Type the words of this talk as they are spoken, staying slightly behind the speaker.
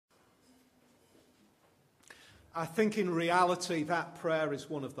I think in reality that prayer is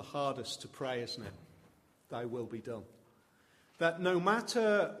one of the hardest to pray, isn't it? Thy will be done. That no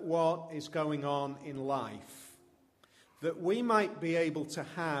matter what is going on in life, that we might be able to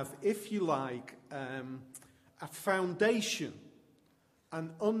have, if you like, a foundation,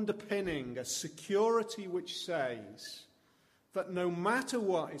 an underpinning, a security which says that no matter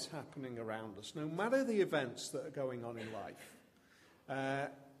what is happening around us, no matter the events that are going on in life,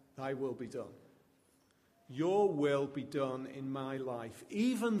 thy will be done. Your will be done in my life,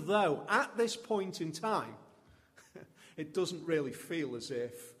 even though at this point in time, it doesn't really feel as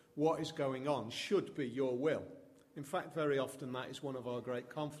if what is going on should be your will. In fact, very often that is one of our great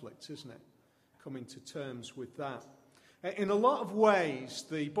conflicts, isn't it? Coming to terms with that. In a lot of ways,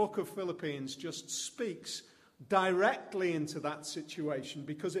 the book of Philippians just speaks directly into that situation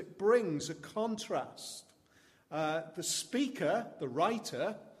because it brings a contrast. The speaker, the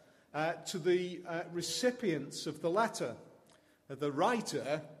writer, to the recipients of the letter. The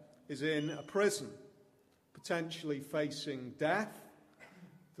writer is in a prison, potentially facing death.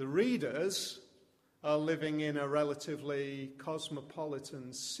 The readers are living in a relatively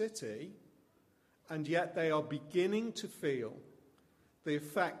cosmopolitan city, and yet they are beginning to feel the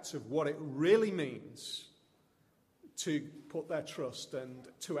effects of what it really means to put their trust and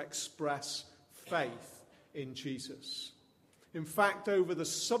to express faith in Jesus. In fact, over the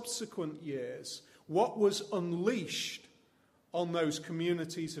subsequent years, what was unleashed on those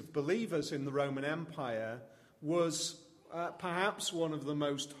communities of believers in the Roman Empire was perhaps one of the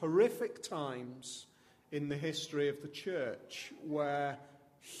most horrific times in the history of the church, where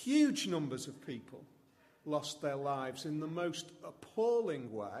huge numbers of people lost their lives in the most appalling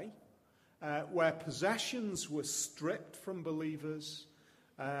way, where possessions were stripped from believers,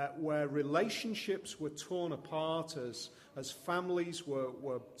 where relationships were torn apart as families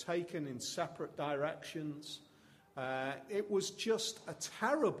were taken in separate directions. It was just a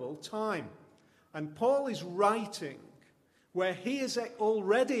terrible time. And Paul is writing where he is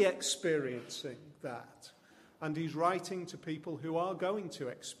already experiencing that. And he's writing to people who are going to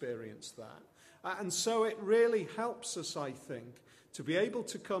experience that. And so it really helps us, I think, to be able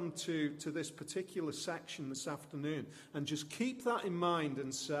to come to this particular section this afternoon and just keep that in mind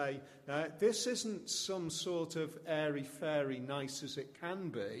and say, this isn't some sort of airy-fairy, nice as it can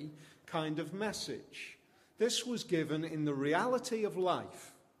be kind of message. This was given in the reality of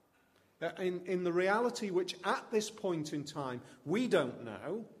life, in the reality which at this point in time we don't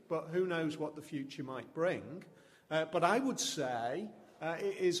know, but who knows what the future might bring. But I would say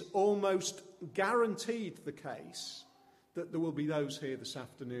it is almost guaranteed the case that there will be those here this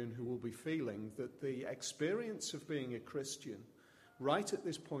afternoon who will be feeling that the experience of being a Christian right at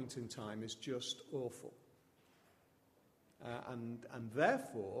this point in time is just awful. And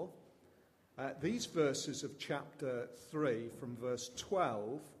therefore, these verses of chapter 3 from verse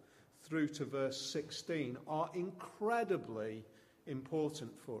 12 through to verse 16 are incredibly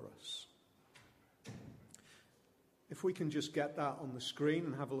important for us. If we can just get that on the screen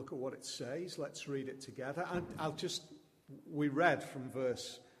and have a look at what it says, let's read it together. We read from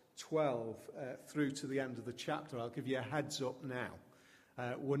verse 12 through to the end of the chapter. I'll give you a heads up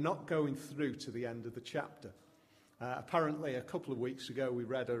now. We're not going through to the end of the chapter. Apparently, a couple of weeks ago, we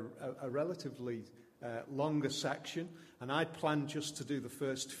read a relatively longer section, and I planned just to do the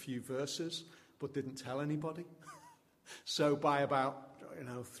first few verses, but didn't tell anybody. So by about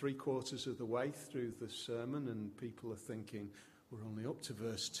 3/4 of the way through the sermon, and people are thinking, we're only up to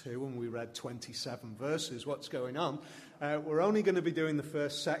verse 2 and we read 27 verses. What's going on? We're only going to be doing the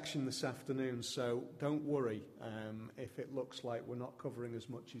first section this afternoon, so don't worry if it looks like we're not covering as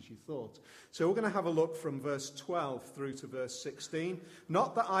much as you thought. So we're going to have a look from verse 12 through to verse 16.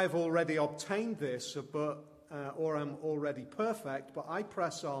 Not that I've already obtained this, or am already perfect, but I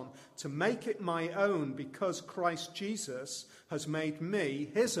press on to make it my own because Christ Jesus has made me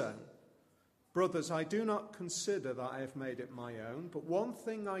his own. Brothers, I do not consider that I have made it my own, but one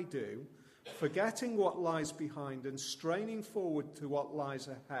thing I do, forgetting what lies behind and straining forward to what lies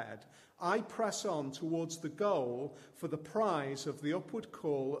ahead, I press on towards the goal for the prize of the upward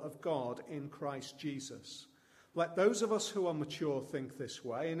call of God in Christ Jesus. Let those of us who are mature think this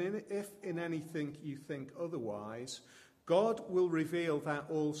way, and if in anything you think otherwise, God will reveal that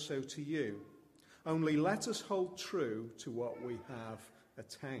also to you. Only let us hold true to what we have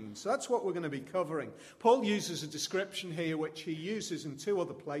attained. So that's what we're going to be covering. Paul uses a description here which he uses in two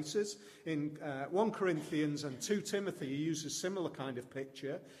other places. In 1 Corinthians and 2 Timothy, he uses a similar kind of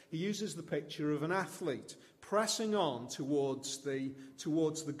picture. He uses the picture of an athlete pressing on towards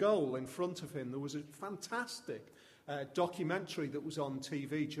the goal in front of him. There was a fantastic documentary that was on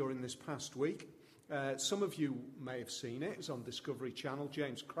TV during this past week Some of you may have seen it. It's on Discovery Channel.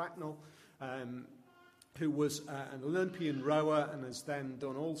 James Cracknell, who was an Olympian rower and has then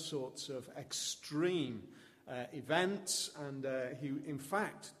done all sorts of extreme events. And he, in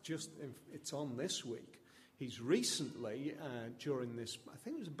fact, it's on this week. He's recently, during this, I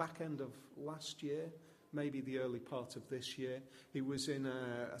think it was the back end of last year, maybe the early part of this year, he was in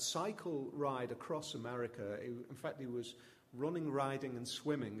a cycle ride across America. In fact, he was running, riding and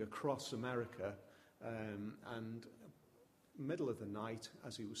swimming across America, and middle of the night,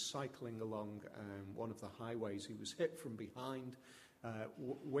 as he was cycling along one of the highways, he was hit from behind.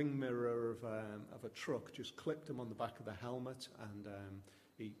 Wing mirror of a truck just clipped him on the back of the helmet, and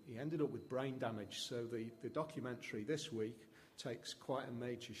he ended up with brain damage. So the documentary this week takes quite a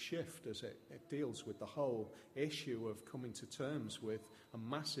major shift as it deals with the whole issue of coming to terms with a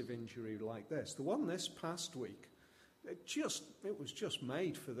massive injury like this. The one this past week, it was just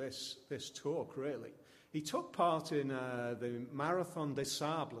made for this talk, really. He took part in the Marathon des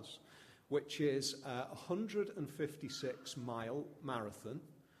Sables, which is a 156-mile marathon,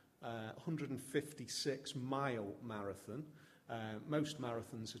 156-mile marathon. Most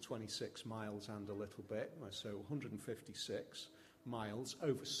marathons are 26 miles and a little bit, so 156 miles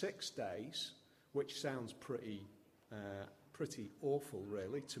over 6 days, which sounds pretty awful,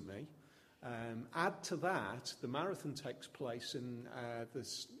 really, to me. Add to that, the marathon takes place in the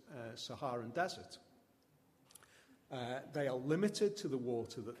Saharan desert. They are limited to the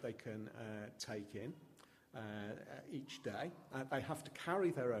water that they can take in each day. They have to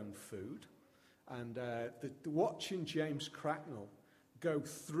carry their own food. And watching James Cracknell go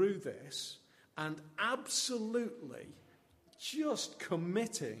through this and absolutely just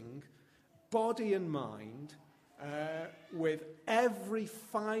committing body and mind with every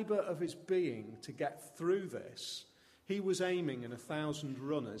fibre of his being to get through this, he was aiming in 1,000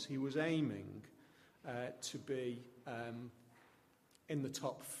 runners, he was aiming to be in the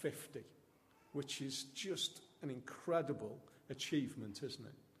top 50, which is just an incredible achievement, isn't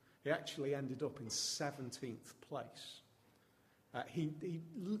it? He actually ended up in 17th place. He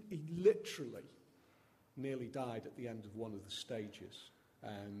literally nearly died at the end of one of the stages.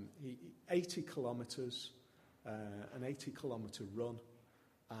 80 kilometres, an 80-kilometre run,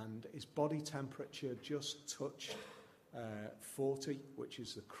 and his body temperature just touched 40, which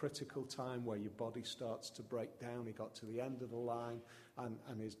is the critical time where your body starts to break down. He got to the end of the line,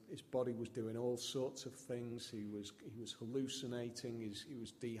 and his body was doing all sorts of things. He was hallucinating. He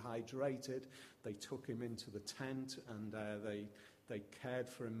was dehydrated. They took him into the tent, and they cared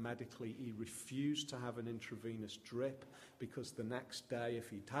for him medically. He refused to have an intravenous drip because the next day, if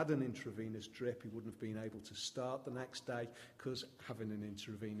he'd had an intravenous drip, he wouldn't have been able to start the next day because having an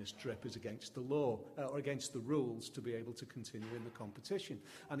intravenous drip is against the law or against the rules to be able to continue in the competition.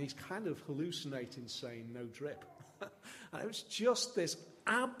 And he's kind of hallucinating, saying no drip. And it was just this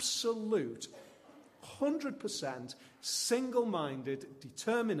absolute 100% single-minded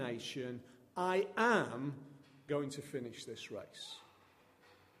determination. I am going to finish this race.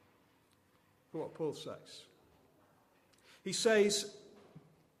 What Paul says. He says,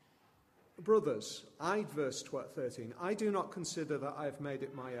 brothers, verse 13, I do not consider that I have made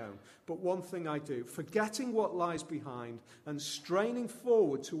it my own, but one thing I do, forgetting what lies behind and straining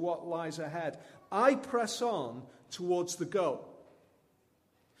forward to what lies ahead, I press on towards the goal.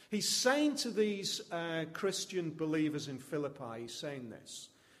 He's saying to these Christian believers in Philippi, he's saying this,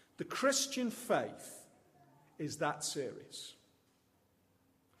 the Christian faith is that serious.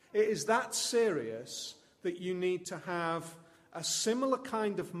 It is that serious that you need to have a similar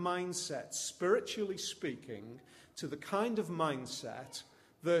kind of mindset, spiritually speaking, to the kind of mindset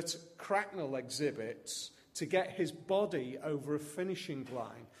that Cracknell exhibits to get his body over a finishing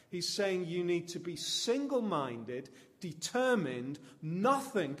line. He's saying you need to be single-minded, determined.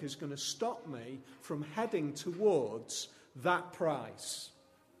 Nothing is going to stop me from heading towards that prize.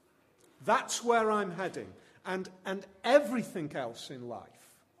 That's where I'm heading. And everything else in life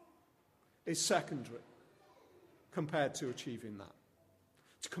is secondary compared to achieving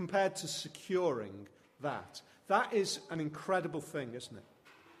that, compared to securing that. That is an incredible thing, isn't it?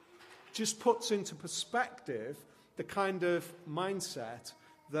 Just puts into perspective the kind of mindset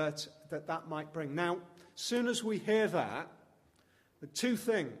that might bring. Now, as soon as we hear that, the two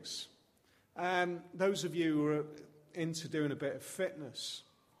things. Those of you who are into doing a bit of fitness,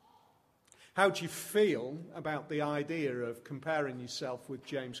 how do you feel about the idea of comparing yourself with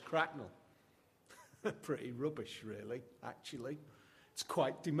James Cracknell? Pretty rubbish, really, actually. It's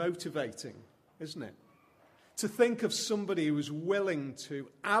quite demotivating, isn't it? To think of somebody who is willing to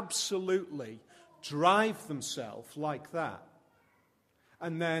absolutely drive themselves like that,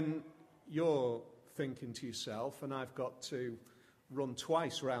 and then you're thinking to yourself, and I've got to run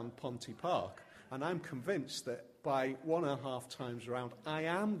twice round Ponty Park, and I'm convinced that by 1.5 times round, I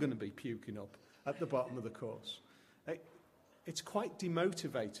am going to be puking up at the bottom of the course. It's quite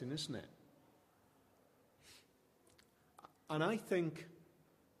demotivating, isn't it? And I think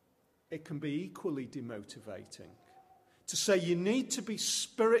it can be equally demotivating to say you need to be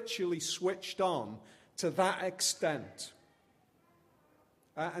spiritually switched on to that extent.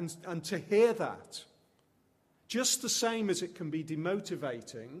 And to hear that, just the same as it can be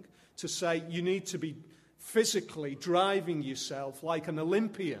demotivating to say you need to be physically driving yourself like an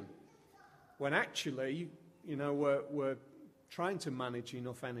Olympian, when actually, we're trying to manage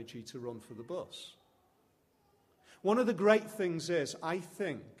enough energy to run for the bus. One of the great things is, I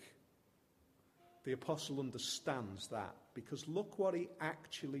think, the apostle understands that, because look what he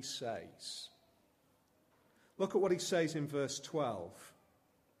actually says. Look at what he says in verse 12.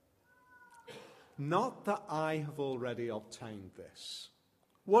 Not that I have already obtained this.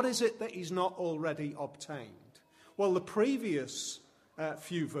 What is it that he's not already obtained? Well, the previous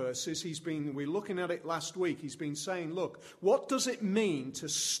few verses, we're looking at it last week, he's been saying, look, what does it mean to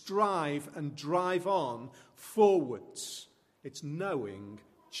strive and drive on forwards? It's knowing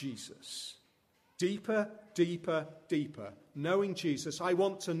Jesus. Deeper, deeper, deeper. Knowing Jesus. I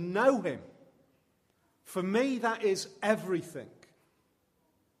want to know him. For me, that is everything.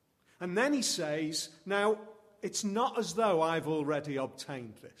 And then he says, now, it's not as though I've already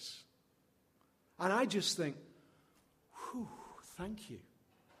obtained this. And I just think, whew, thank you.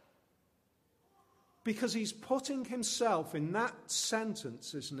 Because he's putting himself in that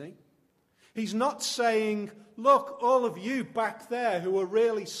sentence, isn't he? He's not saying, look, all of you back there who are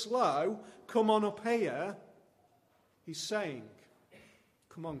really slow, come on up here. He's saying,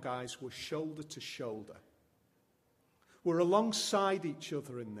 come on, guys, we're shoulder to shoulder. We're alongside each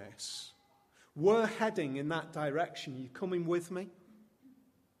other in this. We're heading in that direction. You coming with me?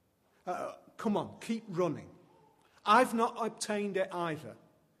 Come on, keep running. I've not obtained it either.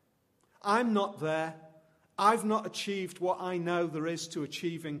 I'm not there. I've not achieved what I know there is to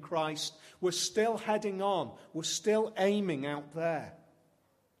achieve in Christ. We're still heading on. We're still aiming out there.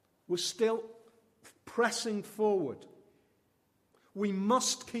 We're still pressing forward. We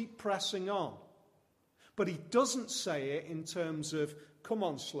must keep pressing on. But he doesn't say it in terms of, come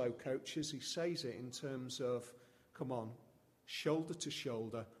on, slow coaches. He says it in terms of, come on, shoulder to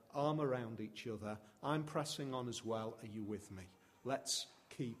shoulder, arm around each other. I'm pressing on as well. Are you with me? Let's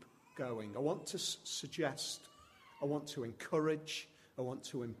keep going. I want to suggest, I want to encourage, I want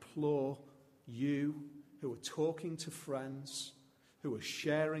to implore you who are talking to friends, who are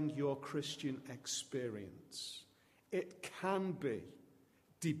sharing your Christian experience. It can be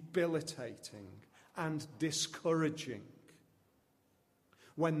debilitating and discouraging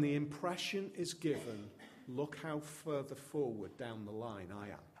when the impression is given, look how further forward down the line I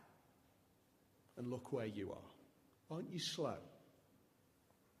am. And look where you are. Aren't you slow?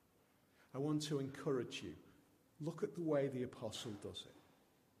 I want to encourage you. Look at the way the apostle does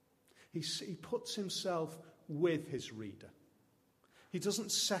it. He puts himself with his reader. He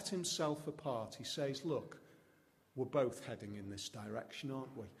doesn't set himself apart. He says, look, we're both heading in this direction,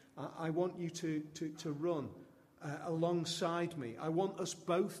 aren't we? I want you to run alongside me. I want us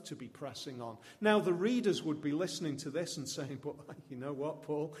both to be pressing on. Now, the readers would be listening to this and saying, but you know what,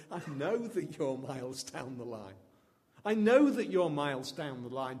 Paul? I know that you're miles down the line. I know that you're miles down the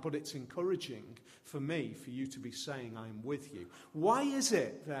line, but it's encouraging for me, for you to be saying, I'm with you. Why is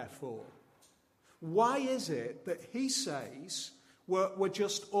it, therefore? Why is it that he says we're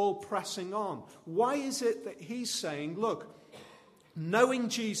just all pressing on? Why is it that he's saying, look, knowing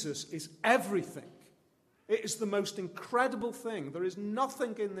Jesus is everything. It is the most incredible thing. There is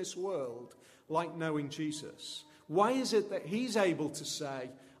nothing in this world like knowing Jesus. Why is it that he's able to say,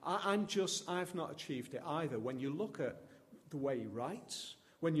 I've not achieved it either? When you look at the way he writes,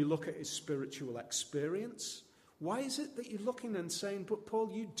 when you look at his spiritual experience, why is it that you're looking and saying, but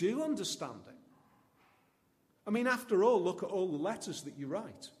Paul, you do understand it? I mean, after all, look at all the letters that you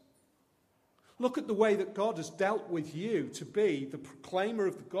write. Look at the way that God has dealt with you to be the proclaimer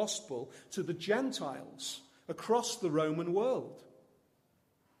of the gospel to the Gentiles across the Roman world.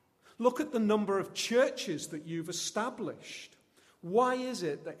 Look at the number of churches that you've established. Why is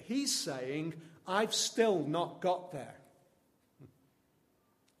it that he's saying, I've still not got there?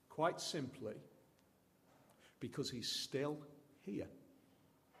 Quite simply, because he's still here.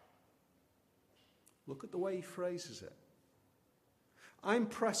 Look at the way he phrases it. I'm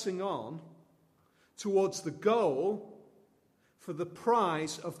pressing on towards the goal for the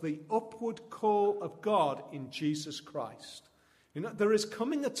prize of the upward call of God in Jesus Christ. You know, there is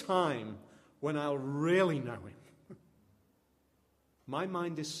coming a time when I'll really know him. My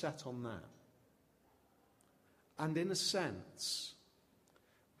mind is set on that. And in a sense,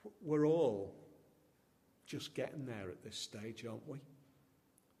 we're all just getting there at this stage, aren't we?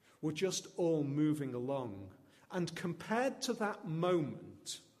 We're just all moving along. And compared to that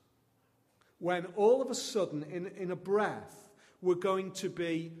moment, when all of a sudden, in a breath, we're going to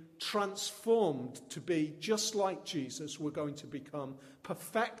be transformed to be just like Jesus, we're going to become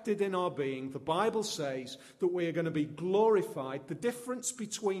perfected in our being. The Bible says that we are going to be glorified. The difference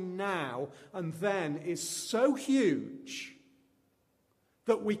between now and then is so huge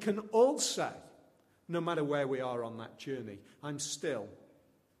that we can all say, no matter where we are on that journey, I'm still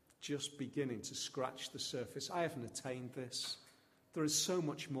just beginning to scratch the surface. I haven't attained this. There is so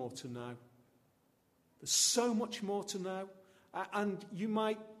much more to know. There's so much more to know. And you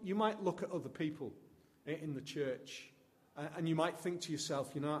might look at other people in the church and you might think to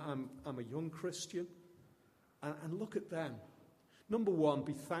yourself, I'm a young Christian. And look at them. Number one,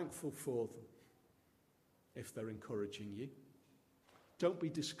 be thankful for them if they're encouraging you. Don't be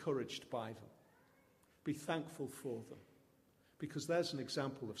discouraged by them. Be thankful for them. Because there's an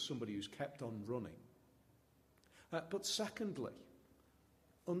example of somebody who's kept on running. But secondly,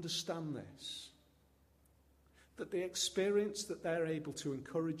 understand this. That the experience that they're able to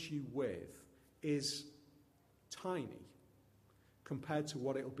encourage you with is tiny compared to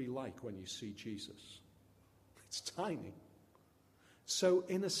what it'll be like when you see Jesus. It's tiny. So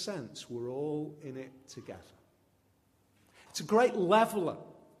in a sense, we're all in it together. It's a great leveler.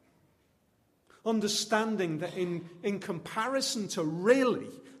 Understanding that in comparison to really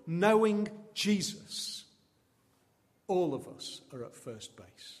knowing Jesus, all of us are at first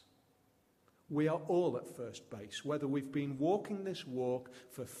base. We are all at first base, whether we've been walking this walk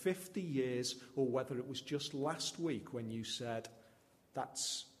for 50 years or whether it was just last week when you said,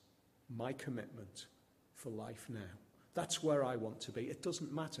 that's my commitment for life now. That's where I want to be. It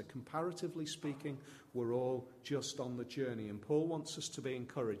doesn't matter. Comparatively speaking, we're all just on the journey. And Paul wants us to be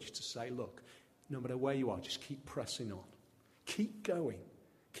encouraged to say, look, no matter where you are, just keep pressing on. Keep going.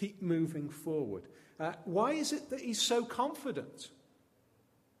 Keep moving forward. Why is it that he's so confident?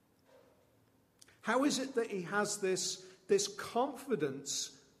 How is it that he has this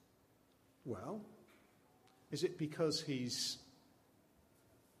confidence? Well, is it because he's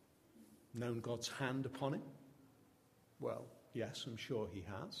known God's hand upon him? Well, yes, I'm sure he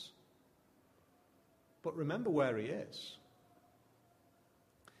has. But remember where he is.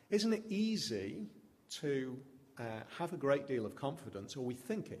 Isn't it easy to have a great deal of confidence, or we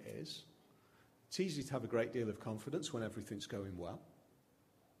think it is? It's easy to have a great deal of confidence when everything's going well.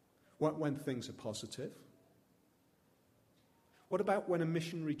 When things are positive? What about when a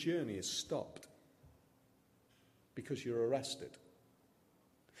missionary journey is stopped because you're arrested?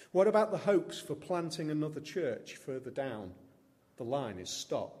 What about the hopes for planting another church further down the line is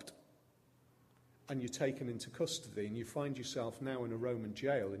stopped and you're taken into custody and you find yourself now in a Roman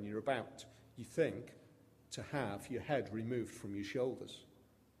jail and you're about, you think, to have your head removed from your shoulders?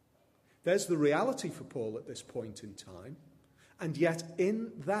 There's the reality for Paul at this point in time. And yet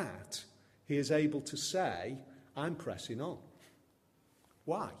in that, he is able to say, I'm pressing on.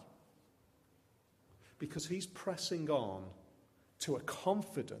 Why? Because he's pressing on to a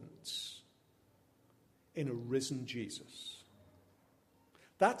confidence in a risen Jesus.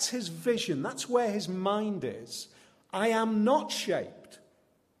 That's his vision. That's where his mind is. I am not shaped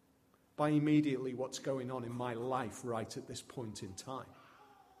by immediately what's going on in my life right at this point in time.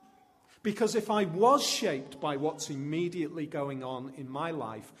 Because if I was shaped by what's immediately going on in my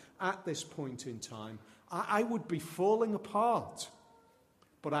life at this point in time, I would be falling apart.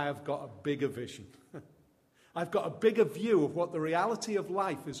 But I have got a bigger vision. I've got a bigger view of what the reality of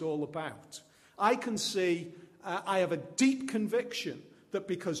life is all about. I can see, I have a deep conviction that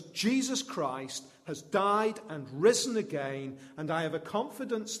because Jesus Christ has died and risen again, and I have a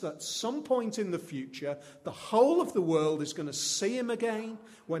confidence that at some point in the future, the whole of the world is going to see him again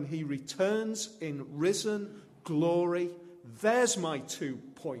when he returns in risen glory. There's my 2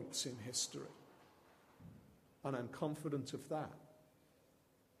 points in history. And I'm confident of that.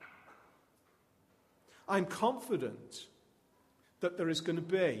 I'm confident that there is going to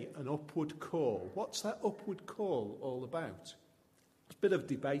be an upward call. What's that upward call all about? There's a bit of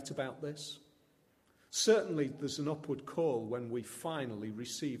debate about this. Certainly there's an upward call when we finally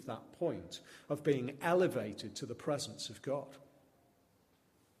receive that point of being elevated to the presence of God.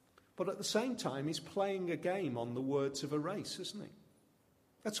 But at the same time, he's playing a game on the words of a race, isn't he?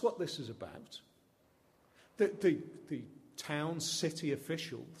 That's what this is about. The town, city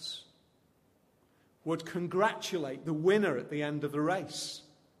officials would congratulate the winner at the end of the race.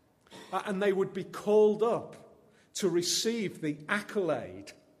 And they would be called up to receive the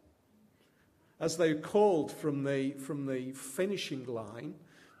accolade as they were called from the finishing line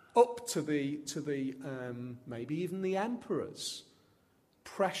up to the maybe even the emperor's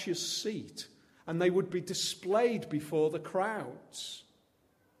precious seat. And they would be displayed before the crowds.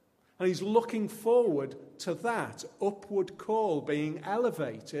 And he's looking forward to that upward call being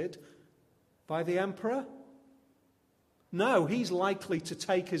elevated by the emperor. No, he's likely to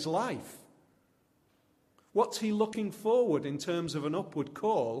take his life. What's he looking forward in terms of an upward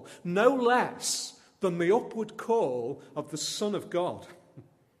call? No less than the upward call of the Son of God.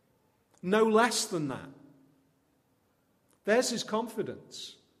 No less than that. There's his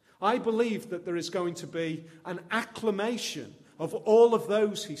confidence. I believe that there is going to be an acclamation of all of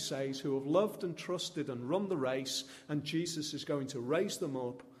those, he says, who have loved and trusted and run the race, and Jesus is going to raise them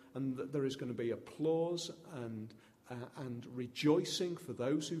up, and that there is going to be applause and rejoicing for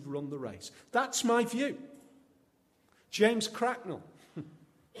those who've run the race. That's my view. James Cracknell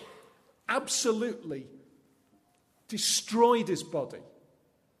absolutely destroyed his body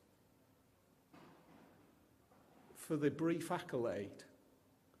for the brief accolade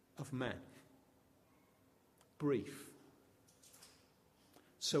of men. Brief.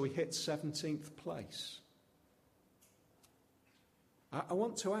 So he hit 17th place. I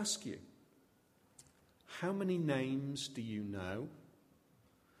want to ask you, how many names do you know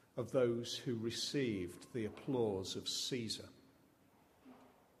of those who received the applause of Caesar?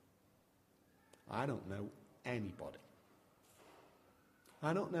 I don't know anybody.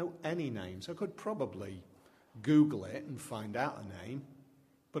 I don't know any names. I could probably Google it and find out a name,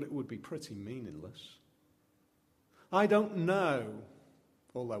 but it would be pretty meaningless. I don't know,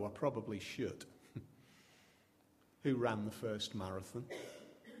 although I probably should, who ran the first marathon.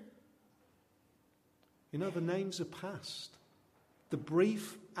 You know, the names are past. The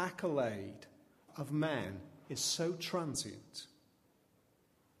brief accolade of man is so transient.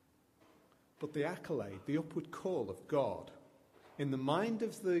 But the accolade, the upward call of God, in the mind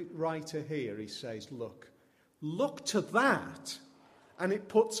of the writer here, he says, look to that. And it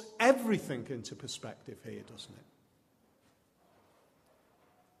puts everything into perspective here, doesn't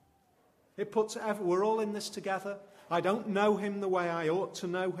it? It puts we're all in this together. I don't know him the way I ought to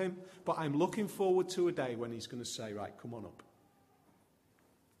know him, but I'm looking forward to a day when he's going to say, right, come on up.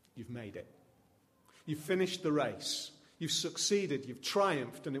 You've made it. You've finished the race. You've succeeded. You've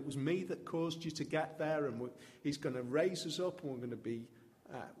triumphed, and it was me that caused you to get there, and he's going to raise us up, and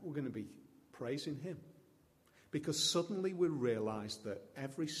we're going to be praising him. Because suddenly we realise that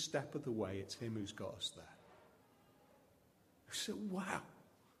every step of the way, it's him who's got us there. So, wow.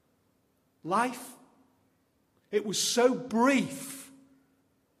 Life, it was so brief,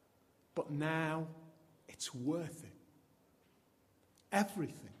 but now it's worth it.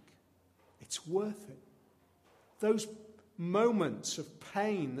 Everything, it's worth it. Those moments of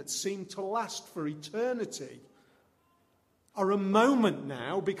pain that seem to last for eternity are a moment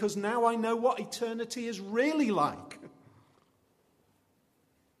now, because now I know what eternity is really like.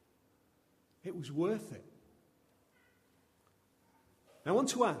 It was worth it. Now I want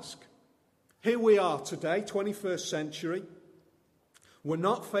to ask, here we are today, 21st century. We're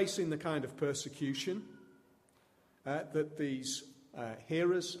not facing the kind of persecution that these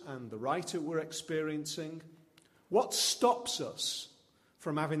hearers and the writer were experiencing. What stops us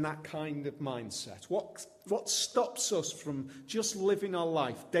from having that kind of mindset? What stops us from just living our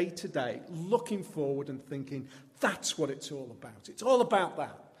life day to day, looking forward and thinking, that's what it's all about. It's all about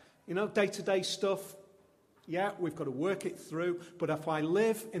that. You know, day-to-day stuff, yeah, we've got to work it through, but if I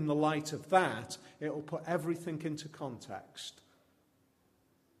live in the light of that, it'll put everything into context.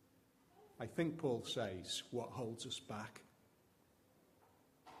 I think Paul says what holds us back.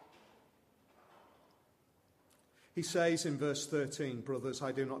 He says in verse 13, brothers,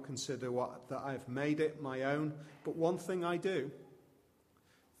 I do not consider that I have made it my own, but one thing I do,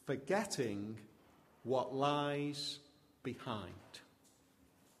 forgetting what lies behind.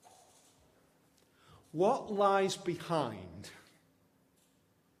 What lies behind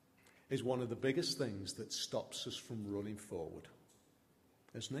is one of the biggest things that stops us from running forward,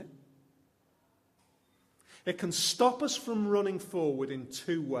 isn't it? It can stop us from running forward in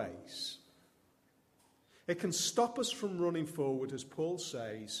two ways. It can stop us from running forward, as Paul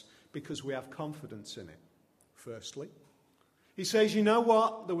says, because we have confidence in it. Firstly, he says, you know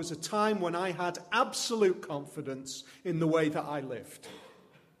what? There was a time when I had absolute confidence in the way that I lived.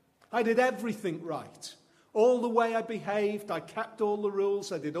 I did everything right. All the way I behaved, I kept all the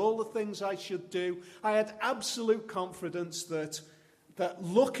rules, I did all the things I should do. I had absolute confidence that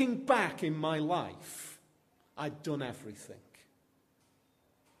looking back in my life, I'd done everything.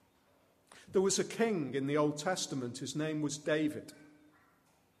 There was a king in the Old Testament. His name was David.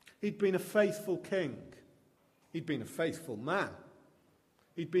 He'd been a faithful king. He'd been a faithful man.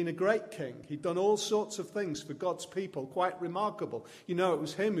 He'd been a great king. He'd done all sorts of things for God's people, quite remarkable. You know, it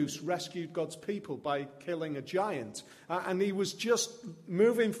was him who rescued God's people by killing a giant. And he was just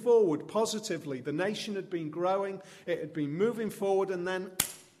moving forward positively. The nation had been growing. It had been moving forward, and then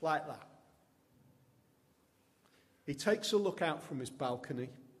like that. He takes a look out from his balcony,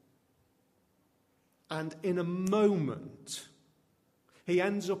 and in a moment, he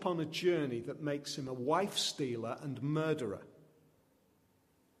ends up on a journey that makes him a wife stealer and murderer.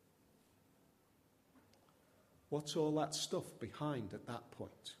 What's all that stuff behind at that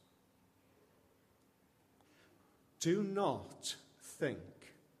point? Do not think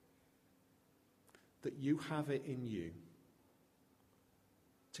that you have it in you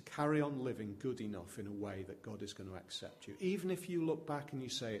to carry on living good enough in a way that God is going to accept you. Even if you look back and you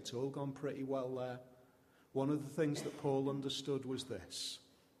say it's all gone pretty well there, one of the things that Paul understood was this.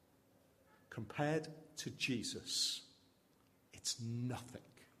 Compared to Jesus, it's nothing.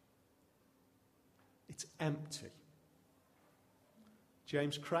 It's empty.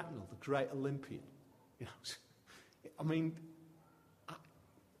 James Cracknell, the great Olympian,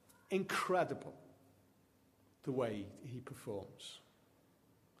 incredible the way he performs.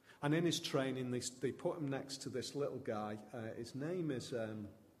 And in his training, they put him next to this little guy. His name is,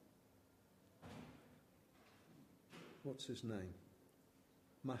 what's his name?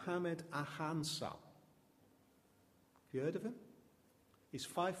 Mohammed Ahansal. Have you heard of him? He's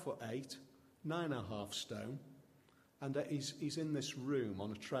 5'8", 9.5 stone, and he's in this room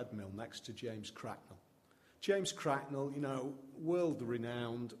on a treadmill next to James Cracknell. James Cracknell,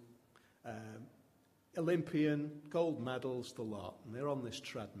 world-renowned Olympian, gold medals, the lot, and they're on this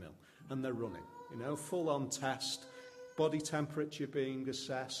treadmill, and they're running, full-on test, body temperature being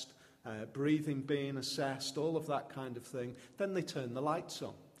assessed, breathing being assessed, all of that kind of thing. Then they turn the lights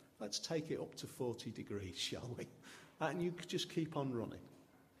on. Let's take it up to 40 degrees, shall we? And you just keep on running.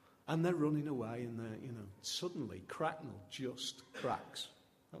 And they're running away, and suddenly Cracknell just cracks.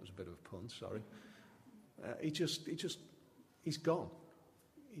 That was a bit of a pun, sorry. He's gone.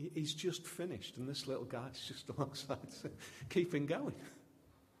 He's just finished, and this little guy's just alongside, keeping going.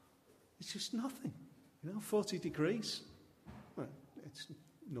 It's just nothing. 40 degrees. Well, it's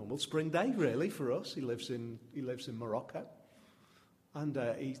a normal spring day, really, for us. He lives in Morocco. And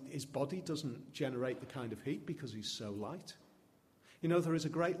his body doesn't generate the kind of heat because he's so light. There is a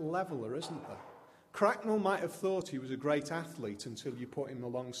great leveller, isn't there? Cracknell might have thought he was a great athlete until you put him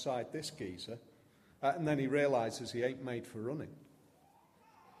alongside this geezer, and then he realises he ain't made for running.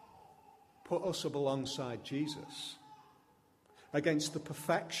 Put us up alongside Jesus, against the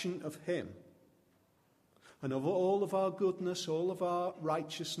perfection of him, and of all of our goodness, all of our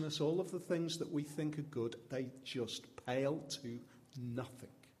righteousness, all of the things that we think are good, they just pale to nothing.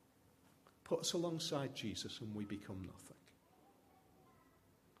 Put us alongside Jesus and we become nothing.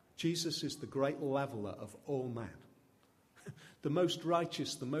 Jesus is the great leveller of all men. The most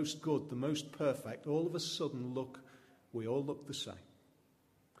righteous, the most good, the most perfect, all of a sudden we all look the same.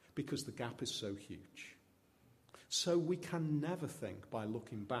 Because the gap is so huge. So we can never think by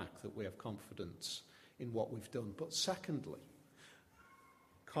looking back that we have confidence in what we've done. But secondly,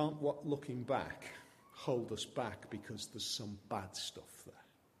 can't what looking back hold us back because there's some bad stuff there?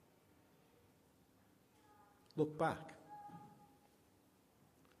 Look back.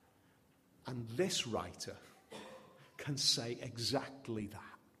 And this writer can say exactly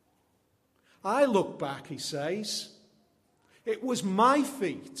that. I look back, he says. It was my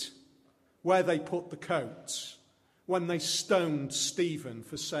feet where they put the coats when they stoned Stephen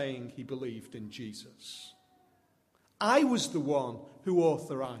for saying he believed in Jesus. I was the one who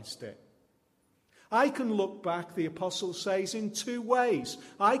authorized it. I can look back, the apostle says, in two ways.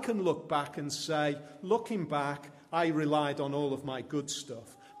 I can look back and say, looking back, I relied on all of my good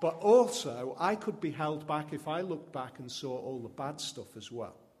stuff. But also, I could be held back if I looked back and saw all the bad stuff as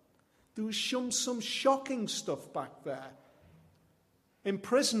well. There was some shocking stuff back there.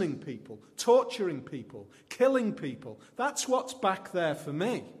 Imprisoning people, torturing people, killing people. That's what's back there for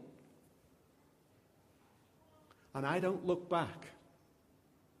me. And I don't look back.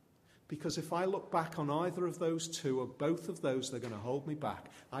 Because if I look back on either of those two or both of those, they're going to hold me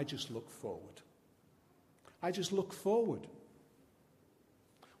back. I just look forward. I just look forward.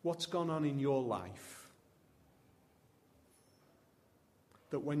 What's gone on in your life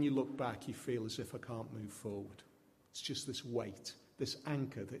that when you look back you feel as if I can't move forward? It's just this weight, this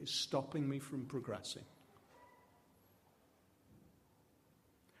anchor that is stopping me from progressing.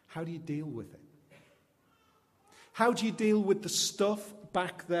 How do you deal with it? How do you deal with the stuff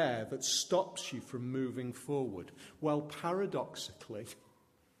back there that stops you from moving forward? Well, paradoxically,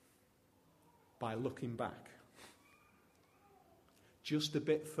 by looking back. Just a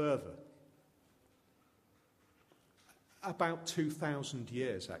bit further. About 2,000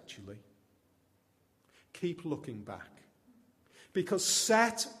 years, actually. Keep looking back. Because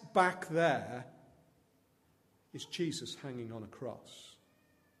set back there is Jesus hanging on a cross.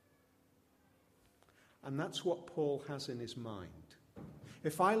 And that's what Paul has in his mind.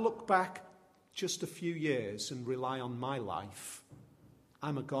 If I look back just a few years and rely on my life,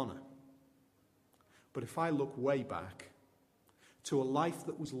 I'm a goner. But if I look way back to a life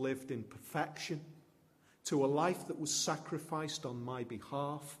that was lived in perfection, to a life that was sacrificed on my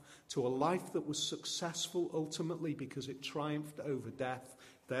behalf, to a life that was successful ultimately because it triumphed over death,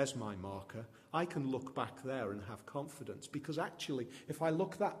 there's my marker. I can look back there and have confidence, because actually, if I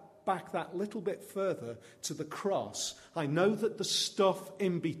look back that little bit further to the cross, I know that the stuff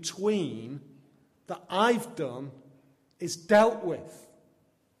in between that I've done is dealt with.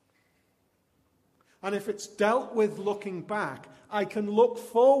 And if it's dealt with looking back, I can look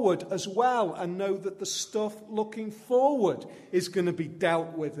forward as well and know that the stuff looking forward is going to be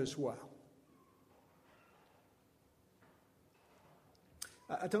dealt with as well.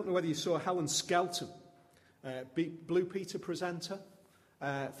 I don't know whether you saw Helen Skelton, Blue Peter presenter,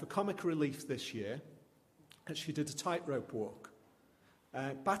 for Comic Relief this year. She did a tightrope walk.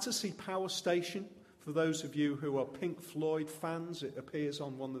 Battersea Power Station, for those of you who are Pink Floyd fans, it appears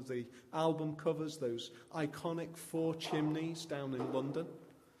on one of the album covers, those iconic 4 chimneys down in London.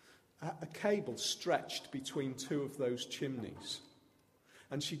 A cable stretched between 2 of those chimneys.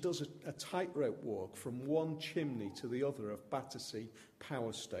 And she does a tightrope walk from one chimney to the other of Battersea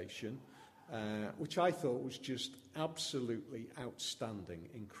Power Station, which I thought was just absolutely outstanding,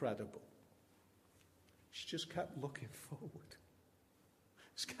 incredible. She just kept looking forward.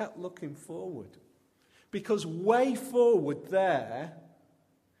 Just kept looking forward. Because way forward there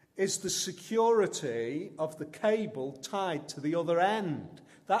is the security of the cable tied to the other end.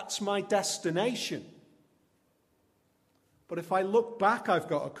 That's my destination. But if I look back, I've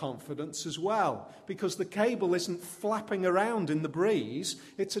got a confidence as well, because the cable isn't flapping around in the breeze.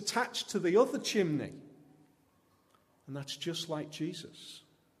 It's attached to the other chimney. And that's just like Jesus.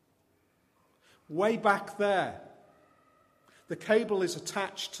 Way back there, the cable is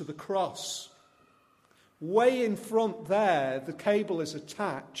attached to the cross. Way in front there, the cable is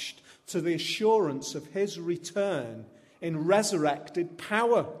attached to the assurance of his return in resurrected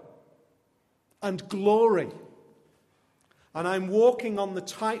power and glory. And I'm walking on the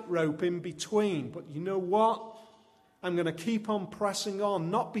tightrope in between. But you know what? I'm going to keep on pressing on,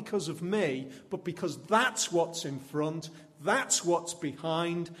 not because of me, but because that's what's in front, that's what's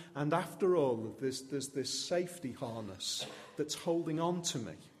behind. And after all, there's this safety harness that's holding on to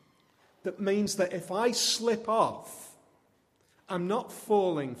me. That means that if I slip off, I'm not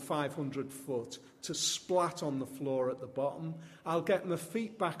falling 500 foot to splat on the floor at the bottom. I'll get my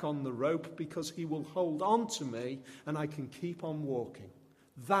feet back on the rope because he will hold on to me and I can keep on walking.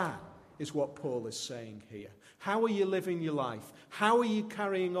 That is what Paul is saying here. How are you living your life? How are you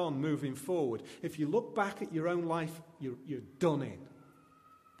carrying on moving forward? If you look back at your own life, you're done in.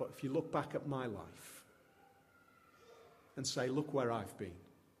 But if you look back at my life and say, look where I've been,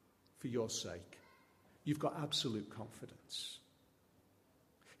 for your sake, you've got absolute confidence.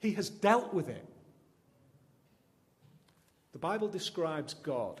 He has dealt with it. The Bible describes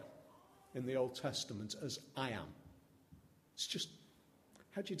God in the Old Testament as I am. It's just,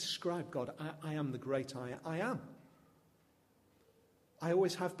 how do you describe God? I am the great I am. I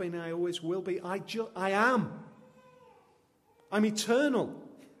always have been, I always will be. I am. I'm eternal.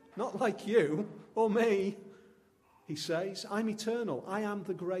 Not like you or me. He says, I'm eternal. I am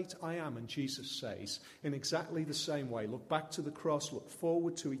the great I am. And Jesus says, in exactly the same way, look back to the cross, look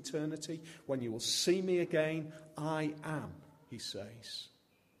forward to eternity. When you will see me again, I am, he says.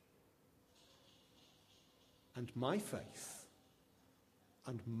 And my faith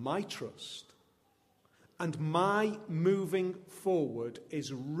and my trust and my moving forward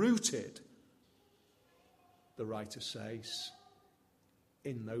is rooted, the writer says,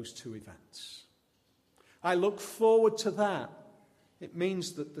 in those 2 events. I look forward to that. It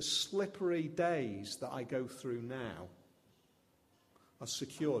means that the slippery days that I go through now are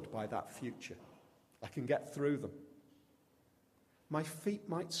secured by that future. I can get through them. My feet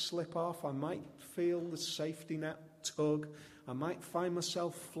might slip off. I might feel the safety net tug. I might find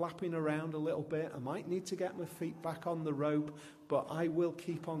myself flapping around a little bit. I might need to get my feet back on the rope. But I will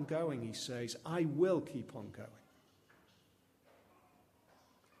keep on going, he says. I will keep on going.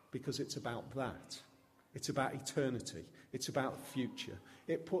 Because it's about that. It's about eternity. It's about the future.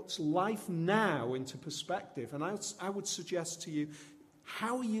 It puts life now into perspective. And I would suggest to you,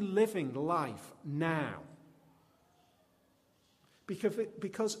 how are you living life now?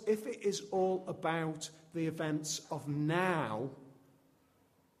 Because if it is all about the events of now,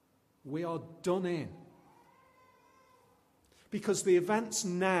 we are done in. Because the events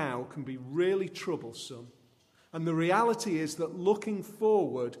now can be really troublesome. And the reality is that looking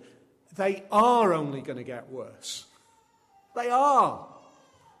forward, they are only going to get worse. They are.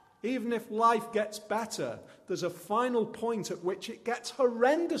 Even if life gets better, there's a final point at which it gets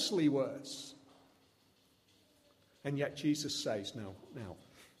horrendously worse. And yet Jesus says, no,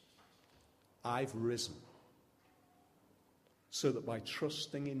 I've risen, so that by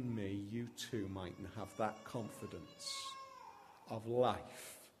trusting in me, you too might have that confidence of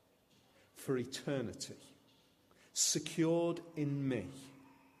life for eternity, secured in me.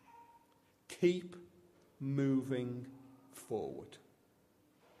 Keep moving forward.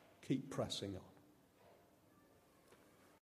 Keep pressing on.